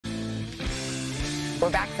We're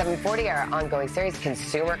back 7:40, our ongoing series,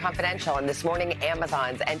 Consumer Confidential. And this morning,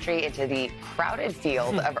 Amazon's entry into the crowded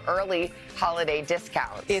field of early holiday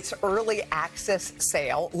discounts. Its early access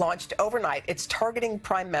sale launched overnight. It's targeting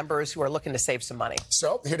Prime members who are looking to save some money.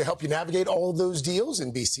 So here to help you navigate all of those deals,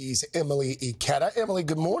 NBC's Emily Ikeda. Emily,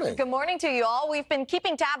 good morning. Good morning to you all. We've been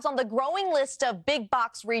keeping tabs on the growing list of big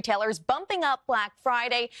box retailers bumping up Black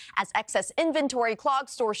Friday as excess inventory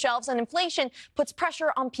clogs store shelves and inflation puts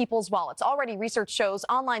pressure on people's wallets. Already, research shows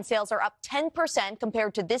online sales are up 10%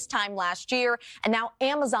 compared to this time last year, and now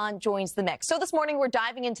Amazon joins the mix. So this morning, we're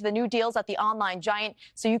diving into the new deals at the online giant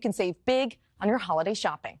so you can save big on your holiday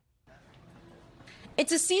shopping.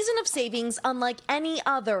 It's a season of savings unlike any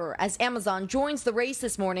other as Amazon joins the race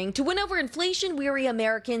this morning to win over inflation-weary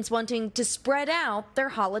Americans wanting to spread out their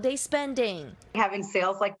holiday spending. Having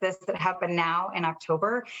sales like this that happen now in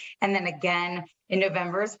October and then again in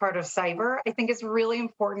November as part of Cyber, I think is really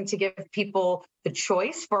important to give people the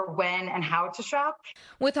choice for when and how to shop.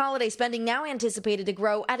 With holiday spending now anticipated to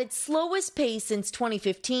grow at its slowest pace since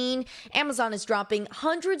 2015, Amazon is dropping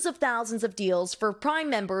hundreds of thousands of deals for Prime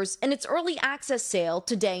members in its early access sale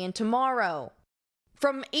today and tomorrow.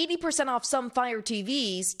 From 80% off some Fire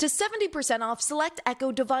TVs to 70% off select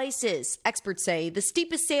Echo devices. Experts say the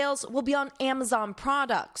steepest sales will be on Amazon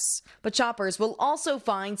products. But shoppers will also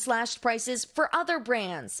find slashed prices for other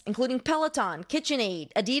brands, including Peloton,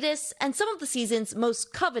 KitchenAid, Adidas, and some of the season's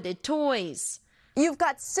most coveted toys. You've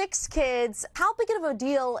got 6 kids. How big of a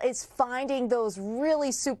deal is finding those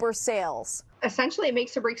really super sales? Essentially, it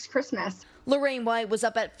makes or breaks Christmas. Lorraine White was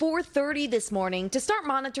up at 4:30 this morning to start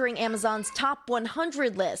monitoring Amazon's top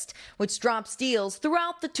 100 list, which drops deals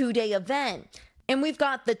throughout the 2-day event. And we've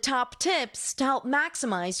got the top tips to help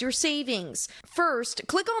maximize your savings. First,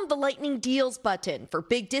 click on the Lightning Deals button for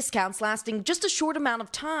big discounts lasting just a short amount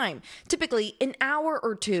of time, typically an hour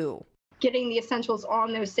or two. Getting the essentials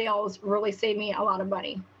on those sales really saved me a lot of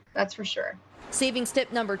money. That's for sure. Savings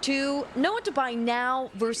tip number 2, know what to buy now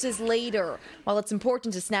versus later. While it's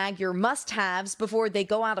important to snag your must-haves before they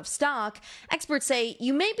go out of stock, experts say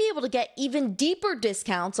you may be able to get even deeper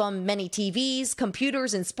discounts on many TVs,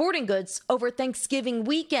 computers, and sporting goods over Thanksgiving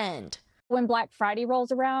weekend. When Black Friday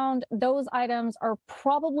rolls around, those items are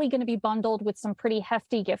probably going to be bundled with some pretty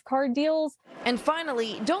hefty gift card deals. And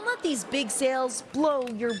finally, don't let these big sales blow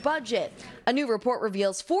your budget. A new report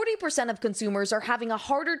reveals 40% of consumers are having a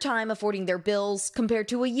harder time affording their bills compared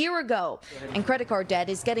to a year ago. And credit card debt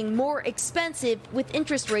is getting more expensive with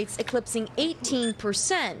interest rates eclipsing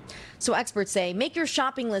 18%. So experts say make your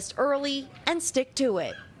shopping list early and stick to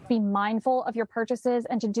it. Be mindful of your purchases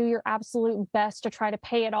and to do your absolute best to try to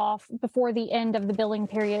pay it off before the end of the billing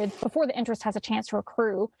period, before the interest has a chance to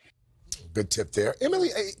accrue. Good tip there. Emily,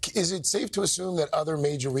 is it safe to assume that other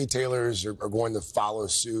major retailers are going to follow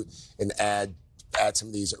suit and add some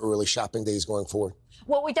of these early shopping days going forward?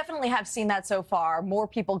 Well, we definitely have seen that so far. More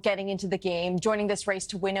people getting into the game, joining this race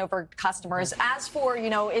to win over customers. As for,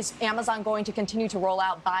 is Amazon going to continue to roll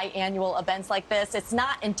out biannual events like this? It's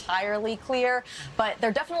not entirely clear, but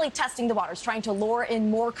they're definitely testing the waters, trying to lure in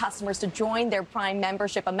more customers to join their Prime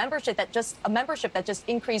membership, a membership that just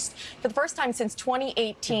increased for the first time since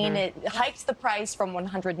 2018. It hiked the price from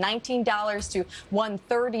 $119 to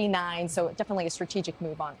 $139. So definitely a strategic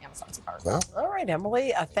move on Amazon's part. Well, All right,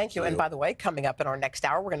 Emily, thank you. And by the way, coming up in our next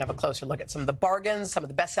hour, we're going to have a closer look at some of the bargains, some of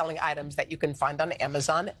the best-selling items that you can find on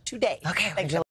Amazon today. Okay. Thanks.